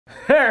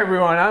Hey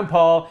everyone, I'm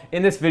Paul.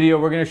 In this video,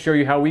 we're going to show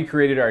you how we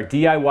created our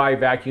DIY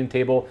vacuum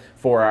table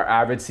for our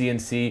Avid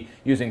CNC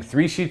using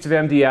 3 sheets of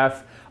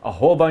MDF, a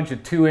whole bunch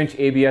of 2-inch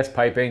ABS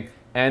piping,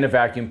 and a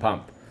vacuum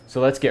pump. So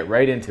let's get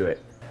right into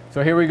it.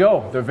 So here we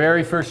go. The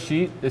very first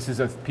sheet, this is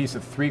a piece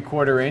of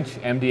 3/4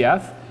 inch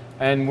MDF,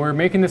 and we're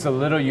making this a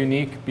little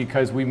unique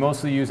because we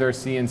mostly use our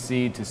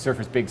CNC to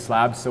surface big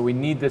slabs, so we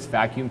need this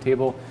vacuum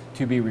table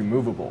to be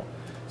removable.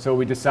 So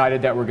we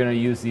decided that we're going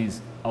to use these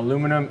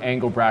aluminum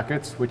angle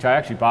brackets, which I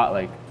actually bought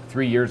like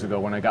 3 years ago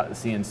when I got the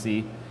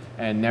CNC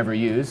and never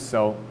used.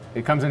 So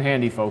it comes in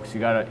handy, folks. You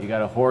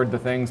gotta hoard the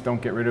things,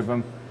 don't get rid of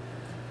them.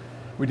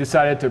 We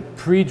decided to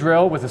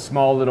pre-drill with a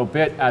small little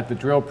bit at the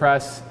drill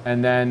press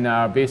and then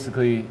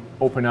basically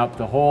open up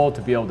the hole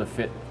to be able to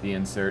fit the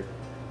insert.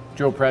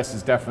 Drill press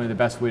is definitely the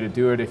best way to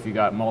do it if you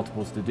got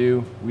multiples to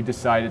do. We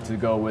decided to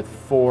go with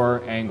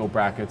 4 angle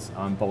brackets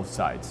on both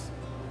sides.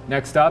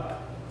 Next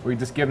up, we're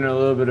just giving it a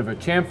little bit of a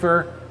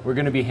chamfer. We're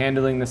going to be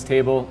handling this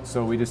table,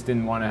 so we just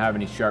didn't want to have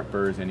any sharp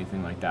burrs,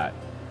 anything like that.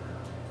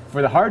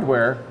 For the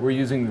hardware, we're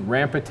using the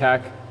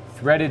Rampatech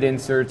threaded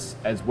inserts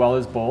as well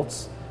as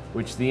bolts,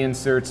 which the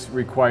inserts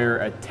require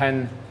a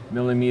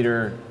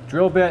 10mm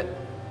drill bit,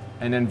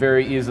 and then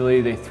very easily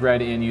they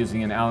thread in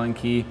using an Allen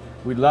key.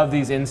 We love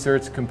these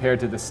inserts compared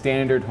to the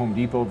standard Home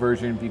Depot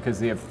version because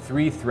they have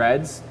 3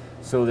 threads,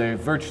 so they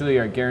virtually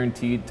are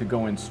guaranteed to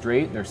go in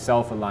straight. They're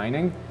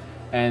self-aligning.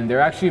 And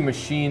they're actually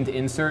machined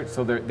inserts,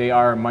 so they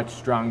are much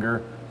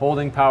stronger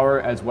holding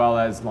power as well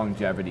as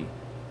longevity.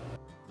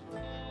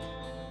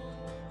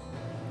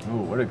 Ooh,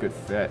 what a good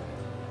fit.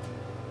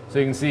 So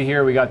you can see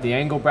here we got the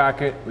angle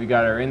bracket, we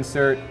got our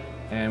insert,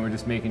 and we're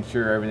just making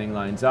sure everything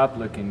lines up,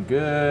 looking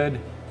good.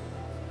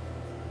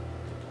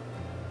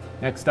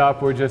 Next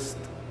up, we're just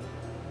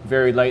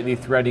very lightly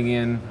threading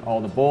in all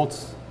the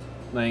bolts,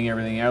 laying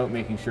everything out,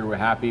 making sure we're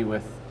happy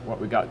with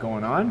what we got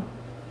going on.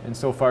 And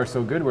so far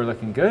so good, we're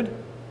looking good.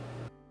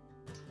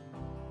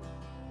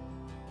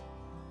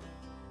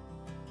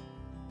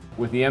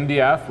 With the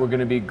MDF, we're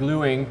going to be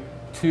gluing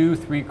 2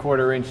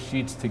 3/4 inch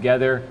sheets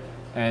together,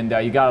 and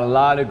you got a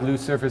lot of glue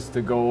surface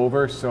to go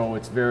over, so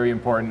it's very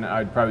important.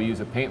 I'd probably use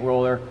a paint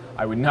roller.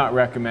 I would not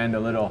recommend a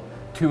little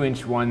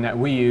 2-inch one that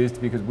we used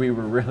because we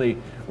were really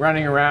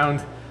running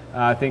around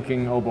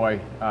thinking, oh boy,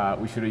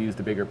 we should have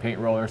used a bigger paint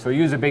roller. So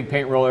use a big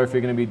paint roller if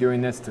you're going to be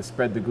doing this to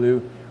spread the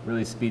glue.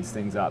 Really speeds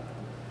things up.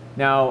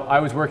 Now,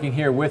 I was working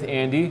here with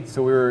Andy,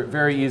 so we were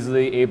very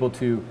easily able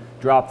to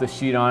drop the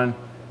sheet on.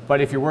 But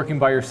if you're working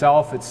by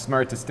yourself, it's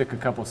smart to stick a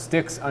couple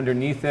sticks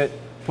underneath it,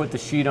 put the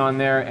sheet on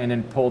there, and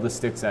then pull the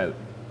sticks out.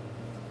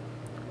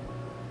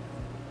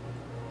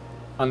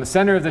 On the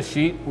center of the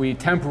sheet, we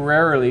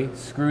temporarily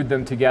screwed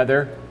them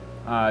together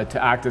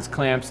to act as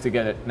clamps to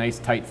get a nice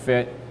tight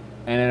fit.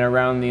 And then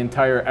around the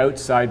entire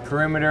outside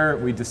perimeter,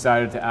 we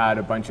decided to add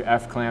a bunch of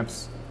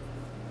F-clamps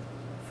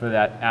for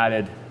that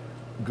added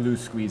glue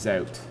squeeze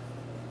out.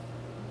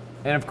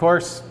 And of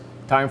course,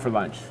 time for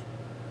lunch.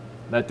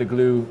 Let the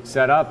glue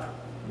set up.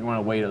 You want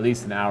to wait at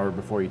least an hour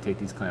before you take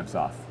these clamps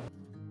off.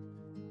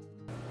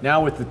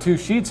 Now with the 2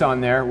 sheets on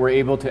there, we're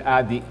able to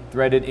add the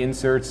threaded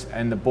inserts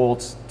and the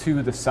bolts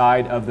to the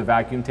side of the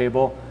vacuum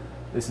table.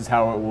 This is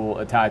how it will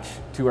attach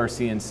to our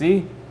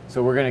CNC.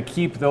 So we're going to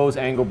keep those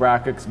angle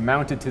brackets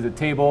mounted to the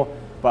table,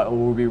 but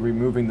we'll be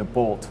removing the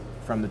bolt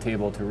from the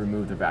table to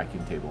remove the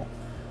vacuum table.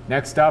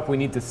 Next up, we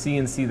need to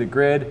CNC the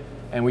grid,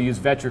 and we use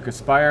Vectric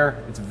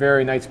Aspire. It's a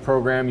very nice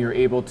program. You're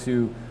able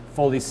to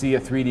fully see a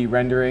 3D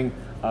rendering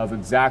of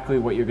exactly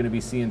what you're going to be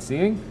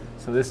CNCing.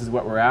 So this is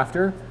what we're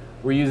after.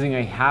 We're using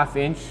a 1/2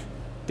 inch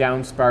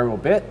down spiral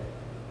bit.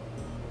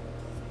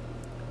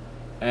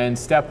 And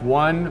step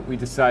 1, we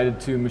decided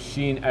to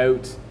machine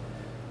out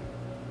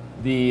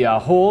the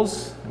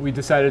holes. We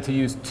decided to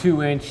use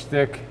 2-inch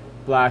thick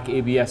black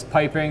ABS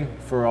piping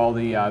for all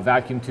the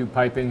vacuum tube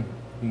piping.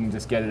 You can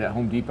just get it at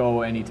Home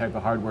Depot, any type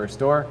of hardware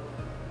store.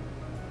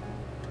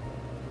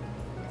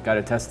 Got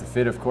to test the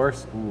fit, of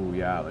course. Ooh,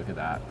 yeah, look at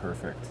that,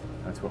 perfect.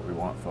 That's what we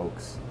want,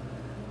 folks.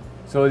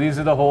 So these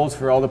are the holes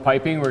for all the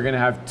piping. We're going to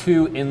have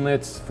 2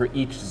 inlets for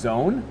each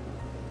zone.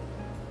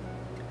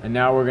 And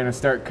now we're going to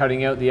start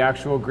cutting out the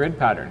actual grid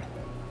pattern.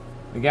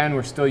 Again,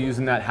 we're still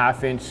using that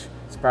 1/2 inch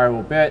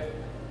spiral bit.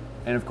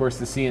 And of course,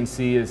 the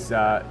CNC is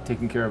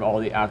taking care of all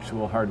the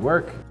actual hard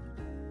work.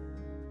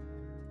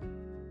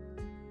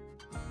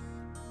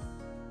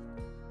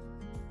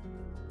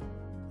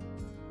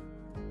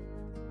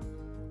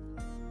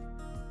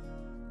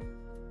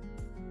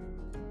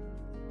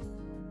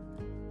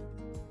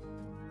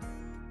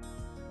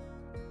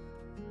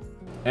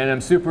 And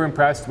I'm super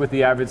impressed with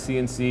the Avid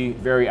CNC,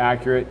 very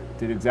accurate,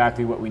 did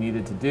exactly what we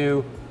needed to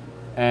do.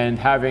 And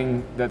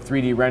having that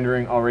 3D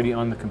rendering already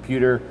on the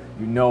computer,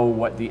 you know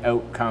what the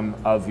outcome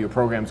of your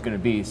program is going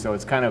to be. So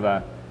it's kind of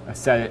a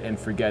set it and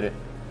forget it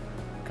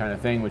kind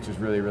of thing, which is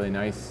really, really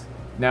nice.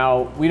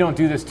 Now, we don't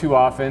do this too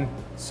often,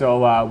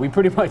 so we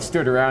pretty much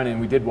stood around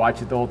and we did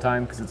watch it the whole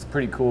time because it's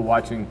pretty cool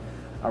watching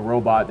a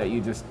robot that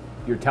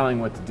you're telling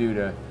what to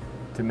do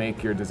to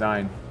make your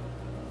design.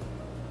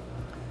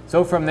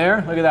 So from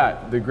there, look at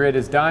that, the grid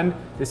is done.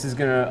 This is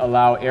gonna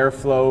allow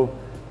airflow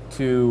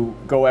to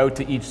go out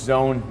to each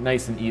zone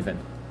nice and even.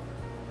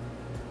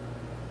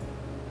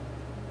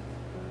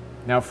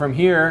 Now from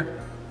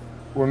here,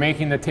 we're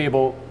making the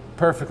table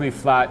perfectly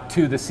flat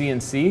to the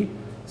CNC.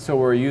 So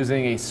we're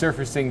using a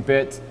surfacing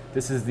bit.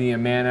 This is the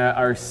Amana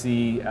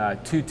RC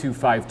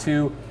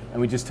 2252,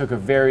 and we just took a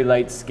very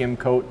light skim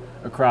coat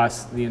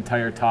across the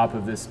entire top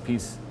of this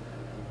piece.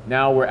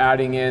 Now we're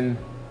adding in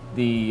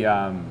the,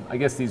 I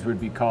guess these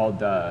would be called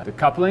the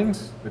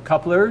couplings, the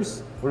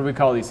couplers. What do we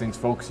call these things,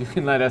 folks? You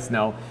can let us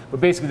know. But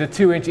basically the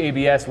 2-inch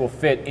ABS will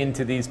fit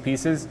into these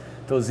pieces.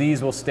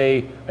 These will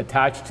stay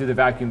attached to the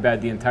vacuum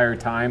bed the entire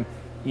time,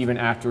 even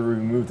after we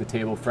remove the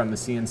table from the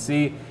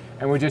CNC.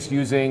 And we're just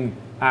using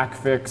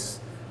Acfix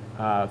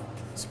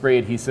spray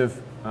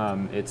adhesive.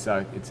 It's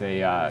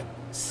a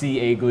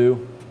CA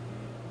glue.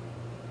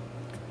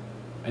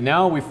 And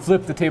now we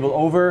flip the table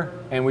over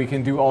and we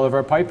can do all of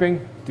our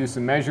piping, do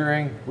some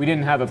measuring. We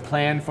didn't have a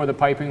plan for the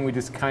piping, we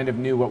just kind of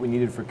knew what we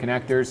needed for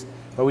connectors,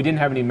 but we didn't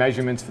have any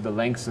measurements for the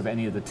lengths of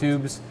any of the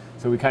tubes,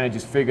 so we kind of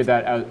just figured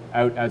that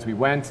out as we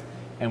went,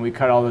 and we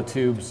cut all the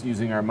tubes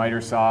using our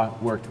miter saw.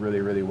 Worked really,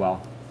 really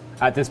well.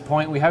 At this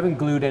point, we haven't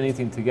glued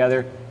anything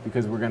together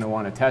because we're going to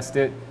want to test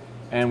it,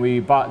 and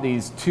we bought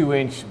these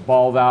 2-inch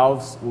ball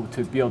valves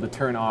to be able to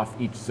turn off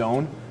each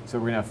zone. So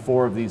we're going to have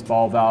 4 of these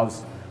ball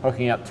valves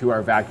hooking up to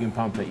our vacuum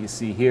pump that you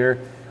see here,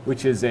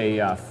 which is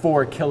a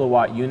 4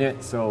 kilowatt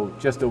unit, so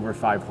just over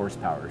 5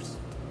 horsepower.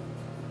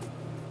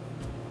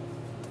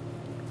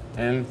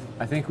 And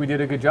I think we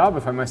did a good job,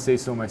 if I must say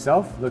so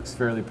myself. Looks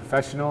fairly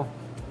professional.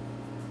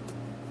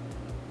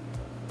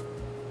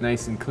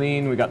 Nice and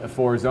clean. We got the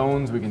 4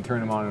 zones, we can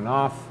turn them on and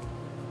off.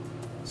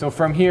 So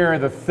from here,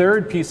 the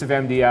third piece of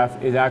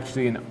MDF is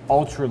actually an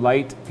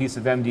ultra-light piece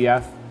of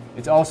MDF.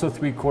 It's also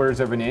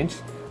 3/4 of an inch.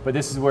 But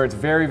this is where it's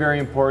very, very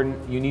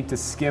important. You need to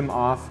skim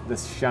off the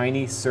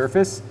shiny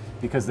surface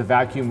because the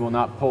vacuum will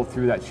not pull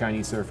through that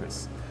shiny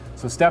surface.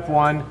 So step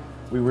 1,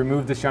 we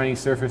removed the shiny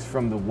surface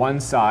from the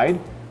one side.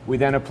 We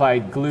then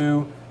applied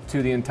glue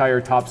to the entire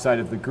top side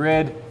of the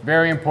grid.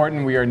 Very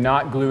important, we are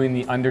not gluing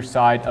the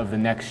underside of the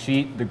next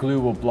sheet. The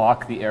glue will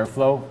block the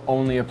airflow.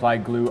 Only apply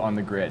glue on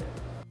the grid.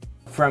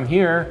 From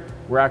here,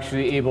 we're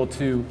actually able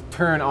to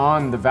turn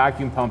on the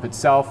vacuum pump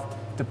itself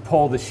to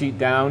pull the sheet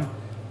down.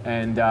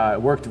 And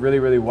it worked really,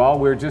 really well.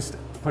 We're just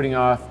putting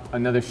off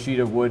another sheet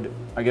of wood.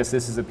 I guess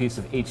this is a piece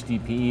of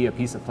HDPE, a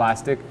piece of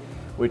plastic,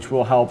 which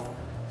will help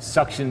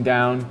suction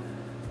down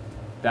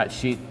that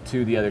sheet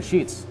to the other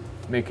sheets,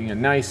 making a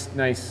nice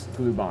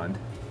glue bond.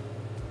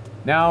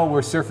 Now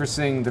we're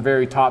surfacing the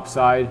very top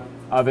side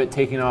of it,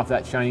 taking off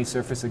that shiny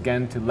surface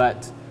again to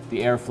let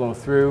the air flow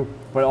through,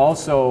 but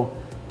also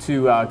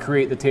to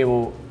create the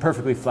table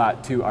perfectly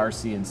flat to our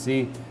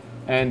CNC.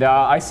 And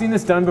I've seen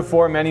this done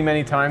before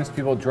many times,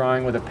 people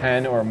drawing with a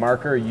pen or a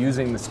marker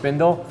using the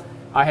spindle.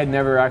 I had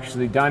never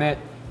actually done it,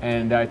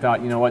 and I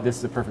thought, you know what, this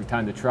is the perfect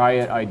time to try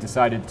it. I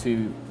decided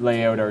to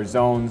lay out our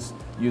zones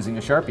using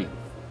a Sharpie.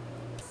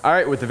 All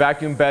right, with the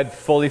vacuum bed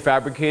fully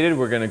fabricated,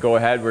 we're gonna go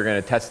ahead, we're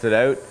gonna test it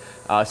out.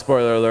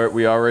 Spoiler alert,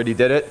 we already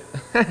did it,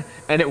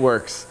 and it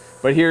works.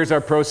 But here's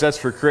our process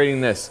for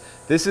creating this.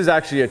 This is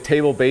actually a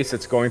table base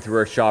that's going through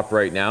our shop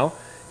right now.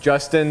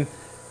 Justin,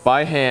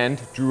 by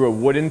hand, drew a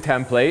wooden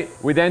template.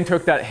 We then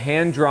took that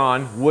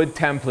hand-drawn wood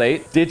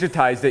template,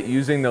 digitized it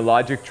using the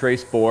Logic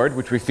Trace board,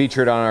 which we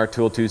featured on our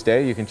Tool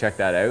Tuesday. You can check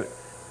that out.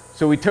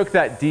 So we took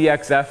that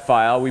DXF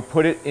file, we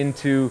put it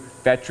into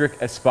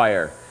Vectric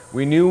Aspire.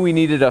 We knew we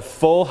needed a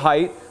full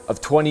height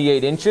of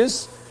 28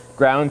 inches,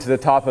 ground to the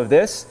top of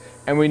this,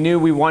 and we knew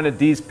we wanted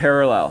these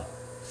parallel.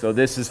 So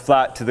this is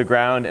flat to the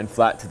ground and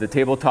flat to the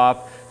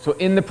tabletop. So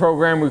in the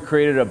program, we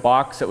created a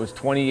box that was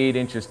 28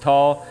 inches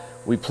tall.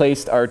 We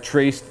placed our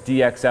traced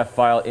DXF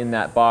file in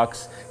that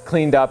box,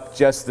 cleaned up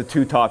just the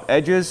 2 top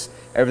edges.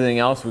 Everything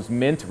else was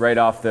mint right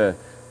off the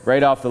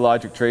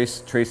Logic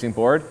Trace tracing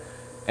board.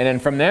 And then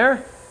from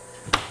there,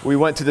 we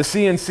went to the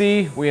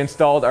CNC, we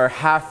installed our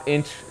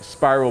 1/2-inch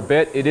spiral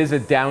bit. It is a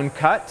down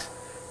cut.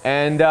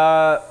 And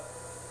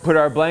put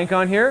our blank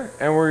on here,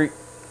 and we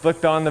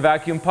flicked on the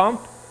vacuum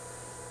pump,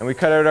 and we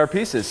cut out our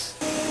pieces.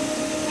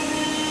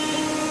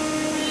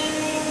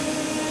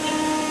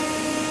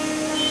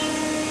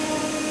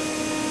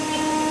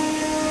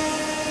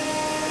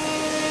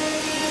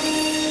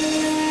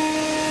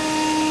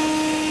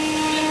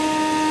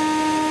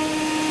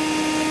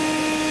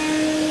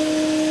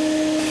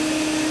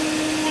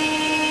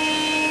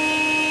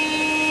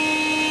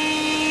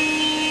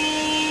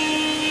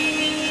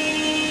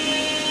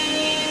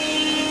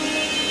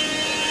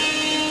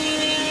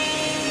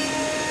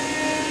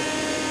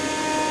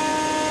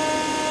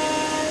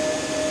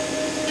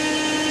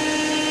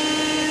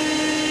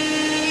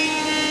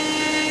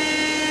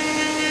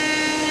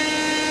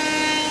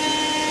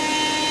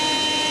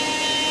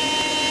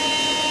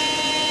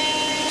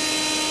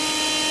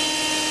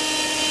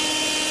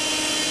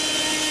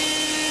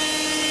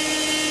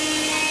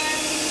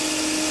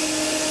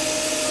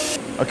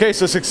 Okay,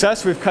 so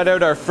success, we've cut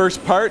out our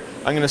first part.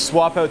 I'm gonna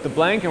swap out the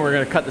blank and we're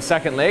gonna cut the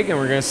second leg and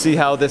we're gonna see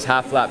how this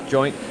half lap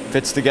joint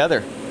fits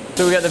together.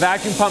 So we got the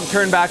vacuum pump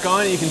turned back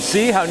on and you can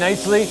see how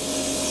nicely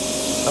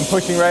I'm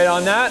pushing right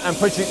on that.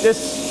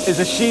 This is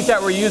a sheet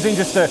that we're using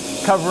just to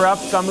cover up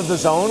some of the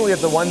zone. We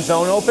have the one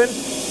zone open.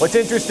 What's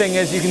interesting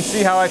is you can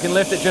see how I can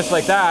lift it just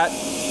like that,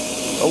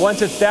 but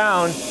once it's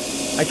down,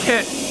 I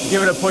can't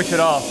give it a push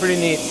at all.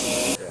 Pretty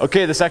neat.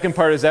 Okay, the second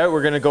part is out.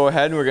 We're gonna go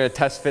ahead and we're gonna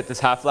test fit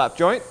this half lap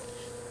joint.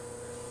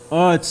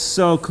 Oh, it's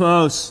so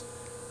close.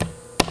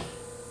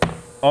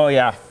 Oh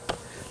yeah.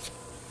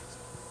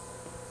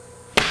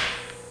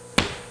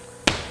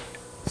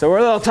 So we're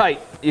a little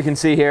tight, you can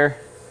see here.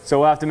 So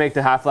we'll have to make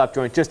the half lap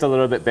joint just a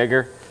little bit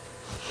bigger,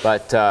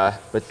 but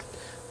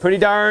pretty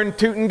darn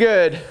tootin'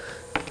 good.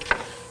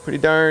 Pretty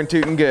darn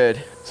tootin'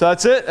 good. So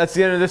that's it. That's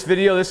the end of this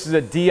video. This is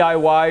a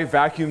DIY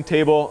vacuum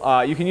table.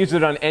 You can use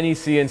it on any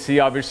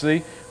CNC,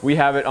 obviously. We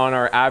have it on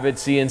our Avid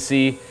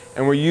CNC,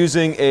 and we're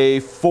using a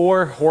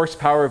 4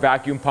 horsepower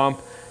vacuum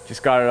pump.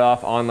 Just got it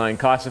off online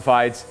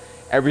classifieds.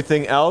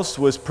 Everything else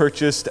was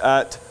purchased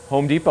at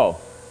Home Depot.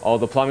 All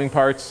the plumbing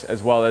parts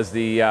as well as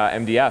the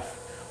MDF.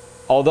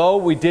 Although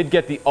we did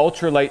get the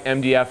ultralight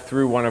MDF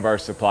through one of our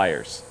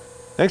suppliers.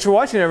 Thanks for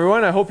watching,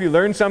 everyone. I hope you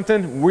learned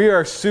something. We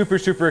are super,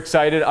 super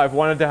excited. I've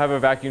wanted to have a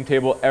vacuum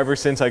table ever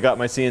since I got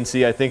my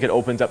CNC. I think it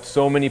opens up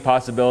so many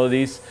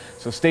possibilities.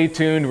 So stay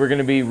tuned. We're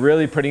gonna be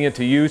really putting it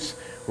to use.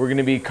 We're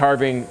gonna be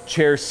carving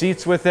chair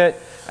seats with it,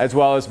 as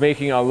well as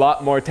making a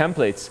lot more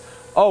templates.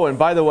 Oh, and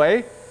by the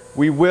way,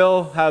 we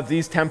will have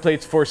these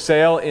templates for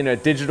sale in a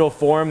digital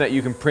form that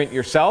you can print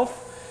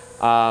yourself,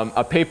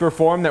 a paper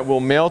form that we'll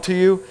mail to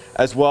you,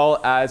 as well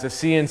as a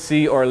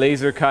CNC or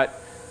laser cut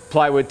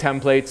plywood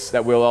templates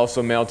that we'll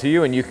also mail to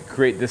you, and you can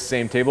create this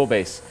same table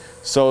base.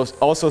 So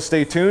also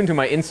stay tuned to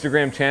my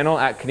Instagram channel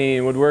at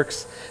Canadian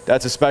Woodworks.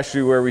 That's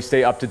especially where we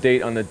stay up to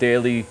date on the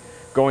daily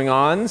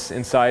going-ons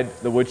inside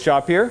the wood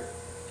shop here.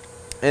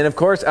 And of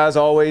course, as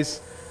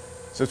always,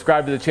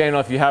 subscribe to the channel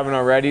if you haven't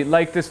already,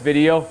 like this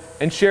video,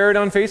 and share it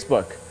on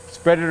Facebook.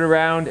 Spread it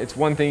around. It's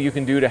one thing you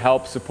can do to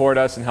help support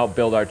us and help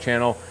build our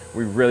channel.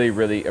 We really,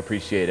 really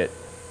appreciate it.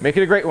 Make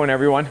it a great one,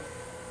 everyone.